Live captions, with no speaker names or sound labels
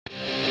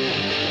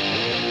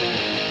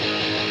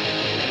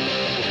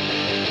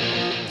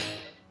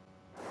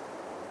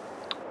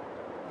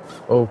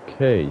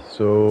Okay,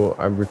 so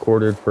I've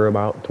recorded for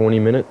about 20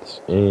 minutes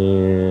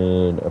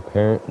and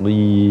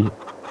apparently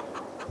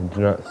it did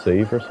not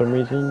save for some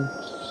reason.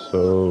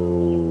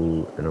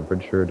 So, and I'm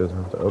pretty sure it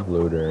doesn't have to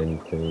upload or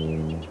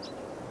anything.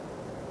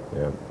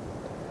 Yeah.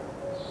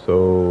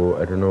 So,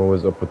 I don't know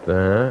what's up with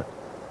that,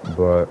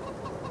 but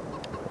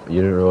you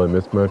didn't really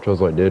miss much.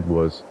 All I did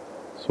was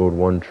sold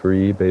one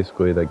tree,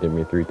 basically, that gave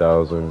me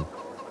 3,000.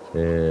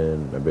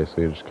 And I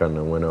basically just kind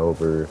of went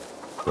over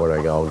what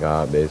I all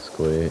got,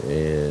 basically,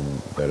 and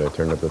that I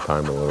turned up the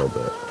time a little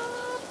bit.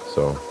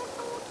 So,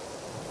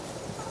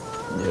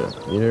 yeah,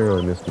 you didn't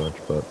really miss much,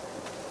 but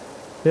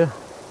yeah,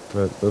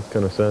 that's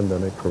kind of sad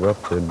that it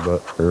corrupted,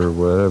 but, or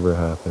whatever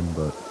happened,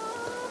 but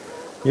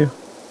yeah,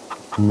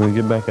 I'm gonna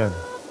get back at it.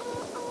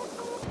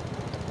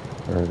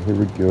 Alright, here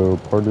we go,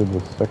 part of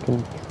the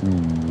second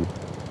tree.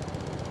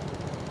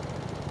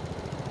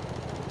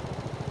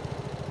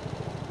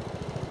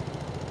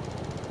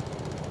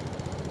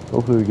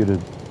 Hopefully we get it,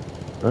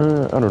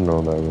 I don't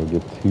know that we'll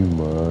get too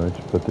much,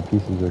 but the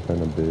pieces are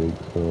kind of big,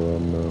 so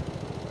I'm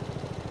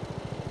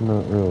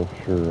not real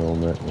sure on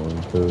that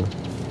one, too.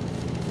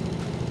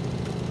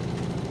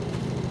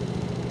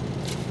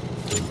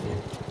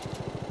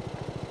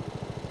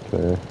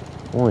 Okay,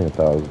 only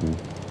 1,000.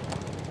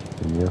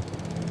 And yeah,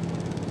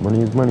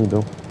 money is money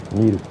though. I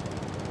need it.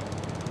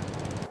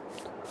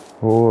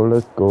 Oh,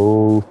 let's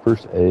go.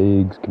 First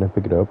eggs. Can I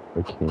pick it up?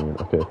 I can.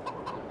 Okay.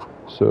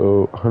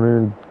 So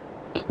 100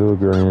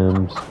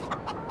 kilograms.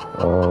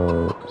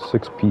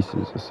 6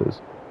 pieces. It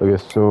says. Okay,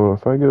 so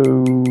if I go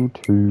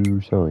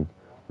to selling,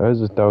 that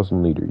is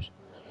 1,000 liters.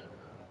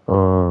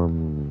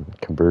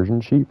 Conversion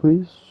sheet,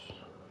 please.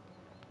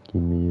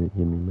 Give me a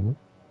minute.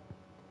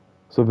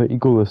 So they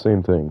equal the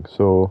same thing.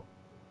 So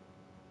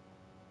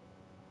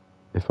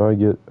if I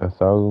get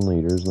 1,000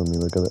 liters, let me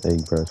look at the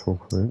egg price real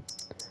quick.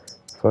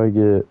 If I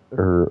get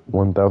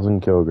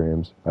 1,000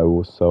 kilograms, I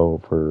will sell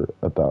for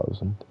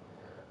 1,000.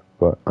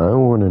 But I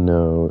want to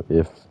know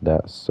if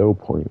that sell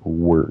point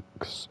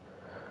works.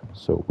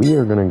 So we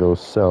are gonna go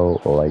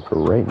sell like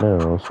right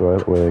now, so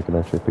that way I can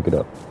actually pick it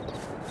up.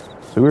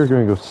 So we're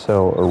gonna go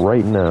sell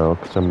right now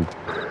because I'm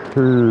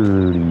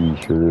pretty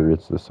sure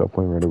it's the sell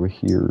point right over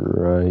here,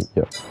 right?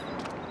 Yep.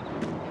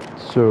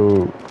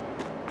 So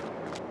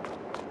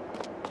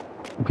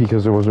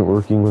because it wasn't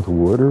working with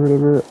wood or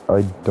whatever,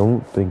 I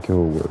don't think it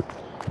will work.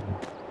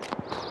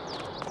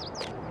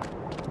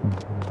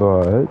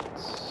 But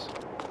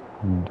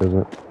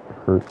doesn't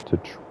hurt to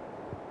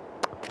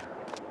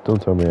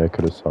don't tell me I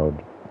could have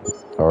sold.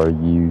 Are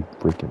you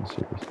freaking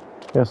serious?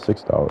 Yeah,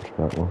 $6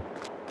 for that one.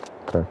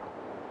 Okay.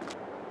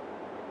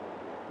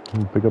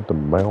 Can you pick up the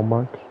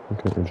mailbox?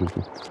 Okay,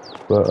 interesting.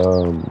 But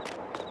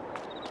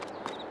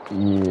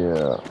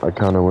yeah, I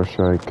kind of wish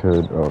I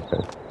could.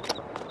 Okay.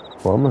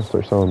 Well, I'm gonna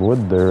start selling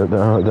wood there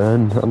now.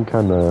 Then I'm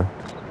kind of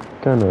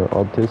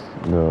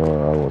autistic. No,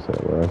 I won't say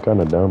that word. I'm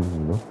kind of dumb, you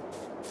know.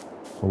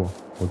 Hold on.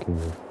 Okay.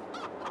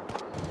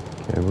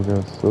 Okay, we're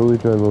gonna slowly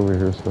drive over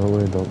here so that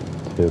way I don't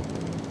tip.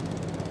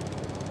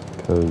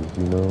 Because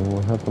you know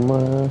what happened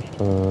last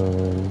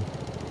time.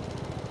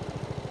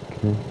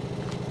 Okay.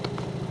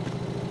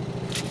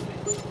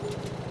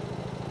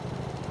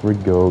 Here we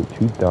go.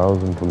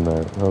 2,000 from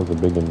that. That was a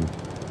big one.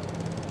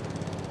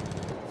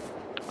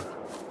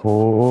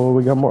 Oh,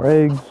 we got more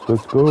eggs.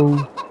 Let's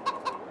go.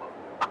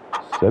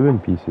 7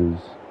 pieces.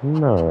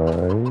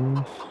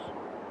 Nice.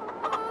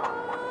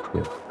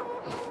 Yeah.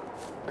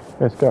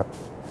 Nice got.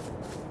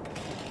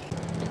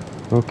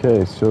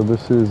 Okay, so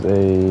this is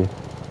the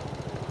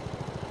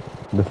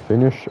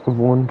finish of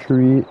one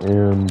tree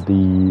and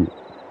the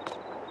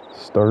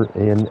start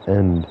and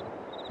end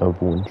of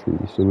one tree.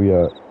 So we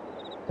got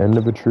end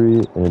of a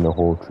tree and a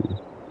whole tree.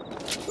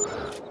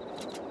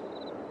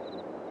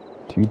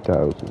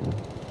 2,000.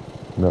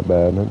 Not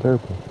bad, not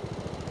terrible.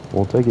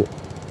 We'll take it.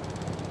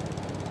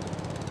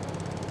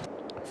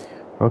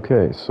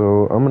 Okay,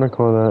 so I'm gonna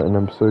call that an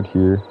episode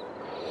here.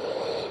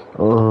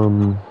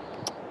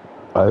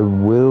 I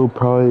will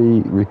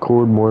probably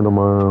record more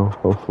tomorrow.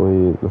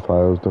 Hopefully the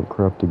files don't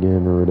corrupt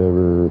again or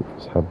whatever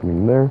is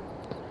happening there.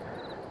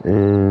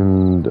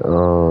 And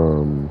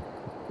I'm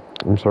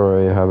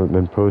sorry I haven't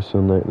been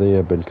posting lately.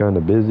 I've been kind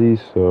of busy,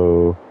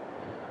 so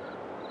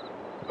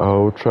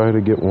I'll try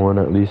to get one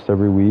at least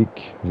every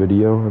week,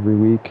 video every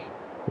week.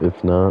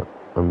 If not,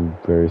 I'm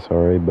very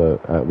sorry,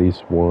 but at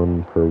least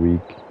one per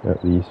week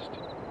at least.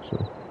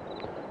 So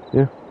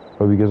yeah,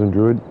 hope you guys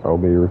enjoyed. I'll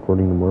be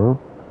recording tomorrow.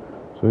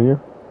 So yeah,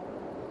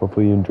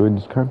 hopefully you enjoyed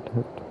this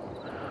content.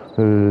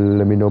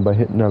 Let me know by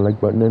hitting that like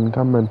button and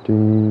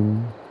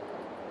commenting.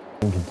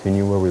 And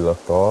continue where we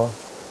left off.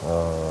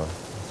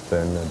 It's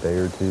been a day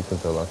or two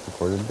since I last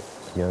recorded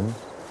again,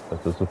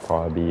 but this will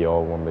probably be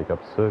all one big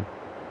episode.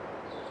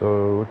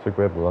 So looks like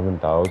we have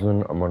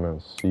 11,000. I'm gonna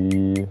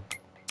see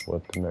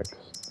what the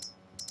next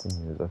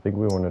thing is. I think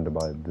we wanted to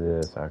buy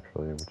this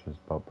actually, which is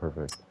about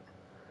perfect.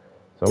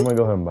 So I'm gonna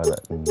go ahead and buy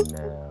that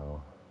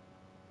now.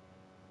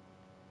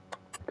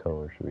 What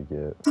color should we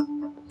get?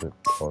 Does it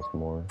cost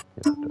more?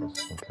 Yes, it does.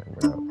 Okay,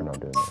 we're not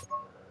doing that.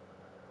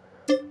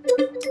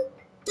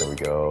 There we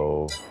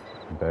go.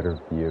 Better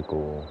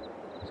vehicle.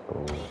 Let's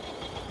go.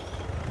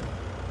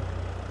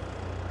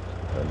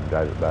 And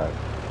drive it back.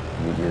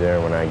 Meet you there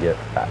when I get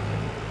back.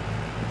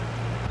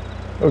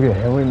 Okay,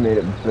 and we made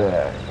it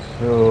back.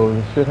 So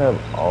we should have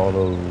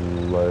auto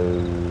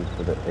load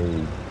for the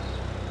eggs.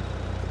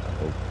 I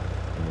hope.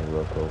 Let me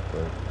look real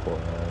quick before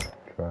I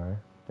try.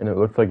 And it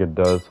looks like it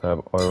does have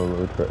auto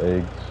load for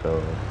eggs,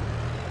 so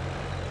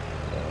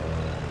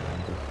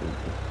this is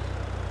just,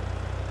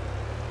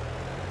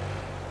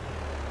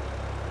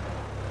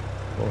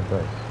 oh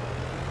nice.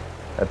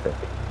 Epic.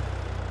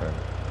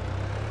 Alright.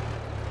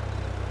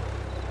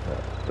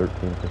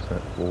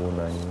 13% full,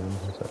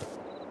 91%.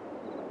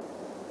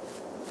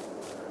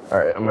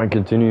 Alright, I'm gonna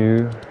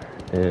continue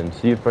and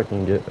see if I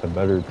can get a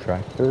better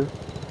tractor,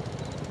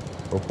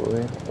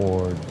 hopefully,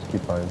 or just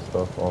keep buying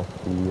stuff off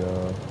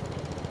the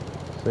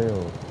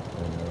sales.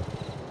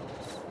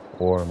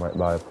 Or I might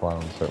buy a plow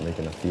and start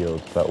making a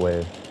field, so that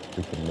way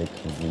we can make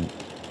some wheat.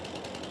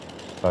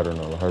 I don't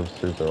know, the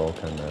harvesters are all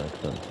kind of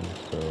expensive,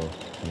 so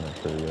I'm not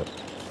sure yet.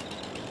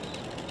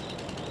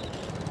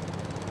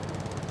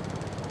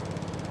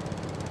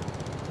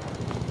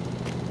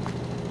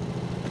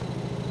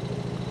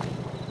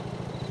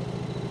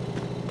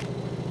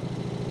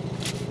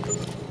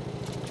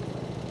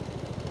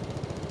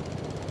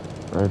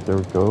 Alright, there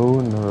we go,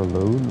 another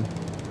load.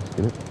 Let's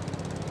get it.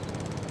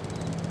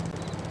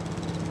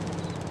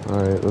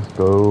 Alright, let's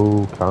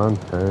go.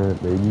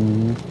 Content,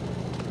 baby.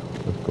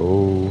 Let's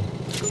go.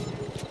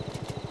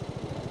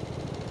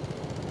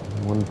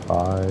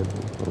 1.5,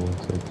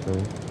 1.6,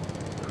 right?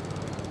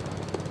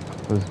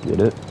 Let's get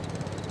it.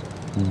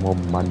 More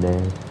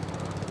money.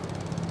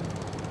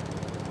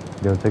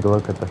 Gonna take a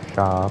look at the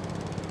shop.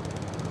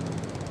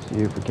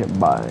 See if we can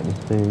buy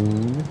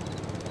anything.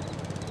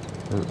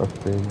 Or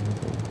upgrade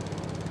anything.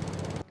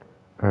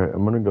 Alright,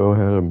 I'm gonna go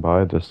ahead and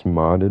buy this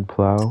modded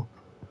plow.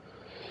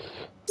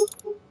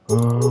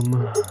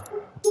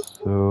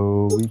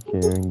 So we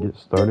can get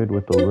started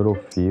with a little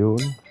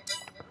field.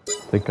 I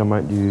think I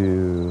might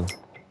do,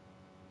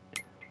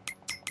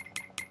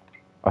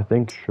 I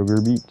think sugar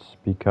beets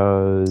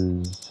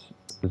because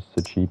it's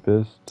the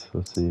cheapest.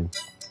 Let's see,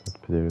 that's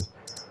potatoes.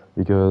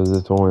 Because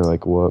it's only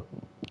like what,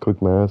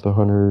 quick math,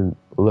 100,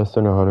 less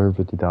than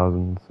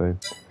 150,000, say.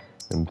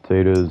 And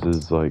potatoes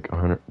is like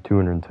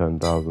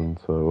 210,000,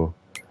 so.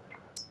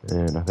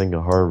 And I think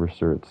a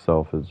harvester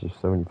itself is just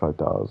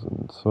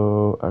 75,000.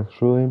 So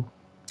actually,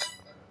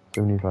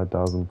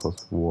 75,000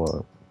 plus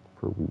what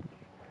per week?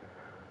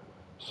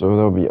 So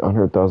that'll be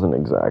 100,000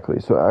 exactly.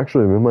 So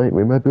actually, we might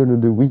be able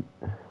to do wheat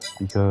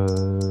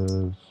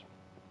because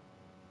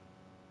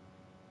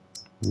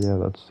yeah,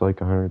 that's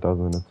like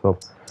 100,000 in itself.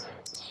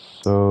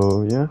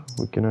 So yeah,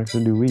 we can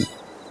actually do wheat.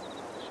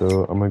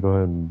 So I'm gonna go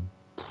ahead and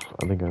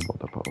I think I bought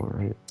that power,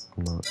 right?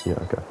 I'm not. Yeah,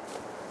 okay.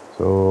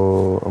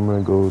 So I'm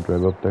gonna go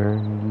drive up there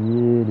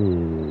and get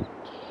it.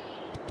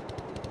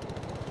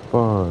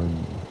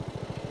 Fun.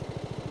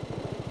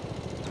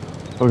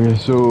 Okay,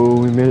 so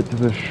we made it to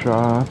the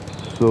shop.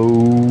 So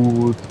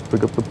let's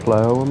pick up the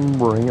plow and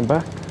bring it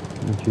back.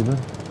 Meet you then.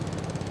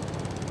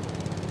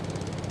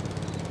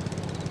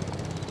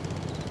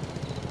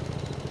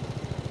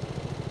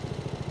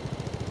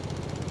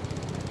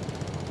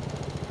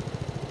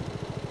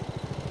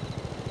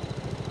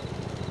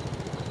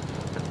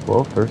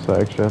 Well, first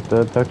I actually have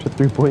to attach a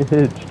 3-point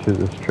hitch to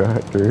this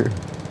tractor.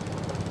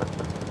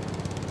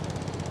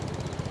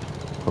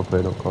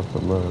 Hopefully it don't cost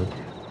that much.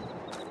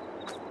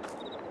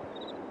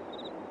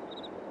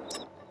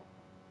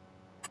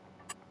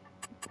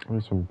 At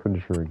least I'm pretty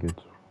sure it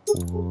gets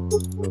one.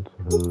 That's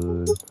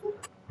hood.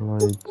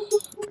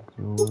 Lights.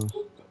 Exhaust.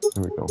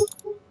 There we go.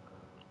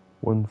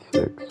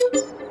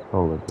 1.6.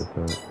 I'll live with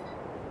that.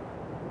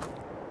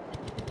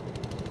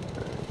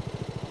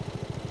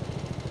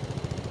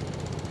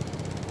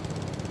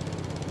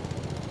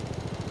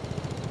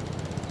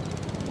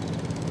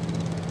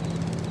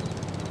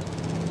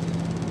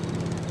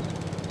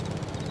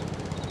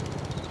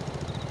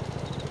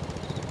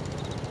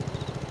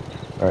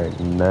 Alright,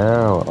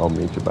 now I'll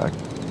meet you back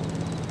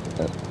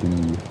at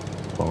the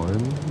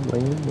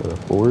farmland, or the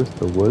forest,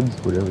 the woods,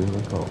 whatever you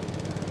want to call it.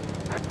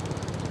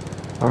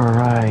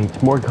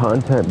 Alright, more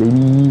content, baby.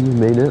 We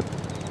made it.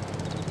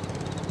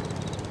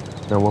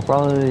 Now we'll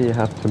probably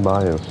have to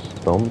buy a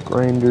stump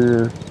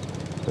grinder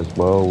as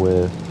well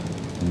with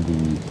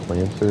the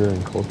planter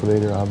and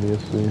cultivator,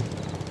 obviously.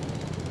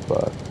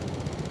 But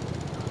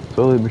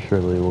slowly but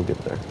surely we'll get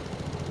there.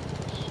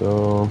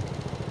 So,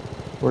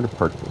 where to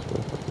park this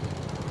place?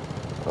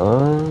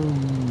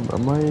 I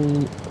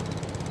might,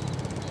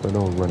 so I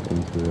don't run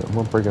into it. I'm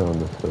gonna break it on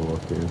this hill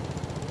up here.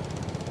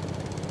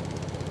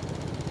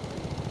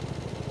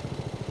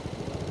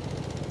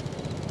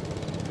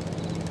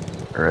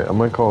 Alright, I'm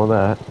gonna call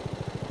that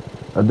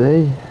a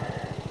day,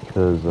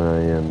 because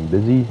I am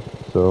busy.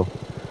 So,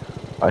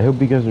 I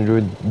hope you guys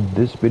enjoyed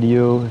this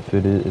video, if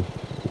it is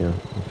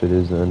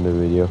the end of the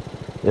video.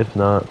 If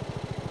not,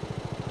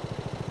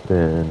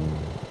 then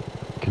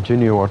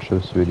continue to watch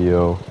this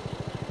video.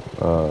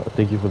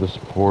 Thank you for the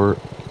support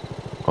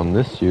on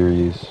this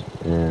series.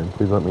 And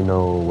please let me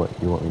know what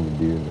you want me to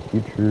do in the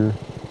future.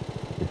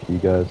 If you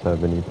guys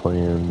have any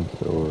plans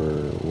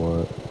or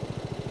what,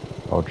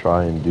 I'll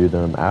try and do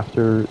them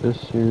after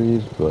this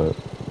series, but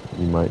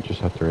you might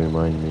just have to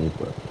remind me.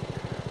 But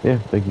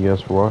yeah, thank you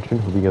guys for watching.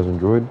 Hope you guys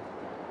enjoyed,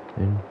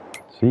 and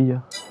see ya.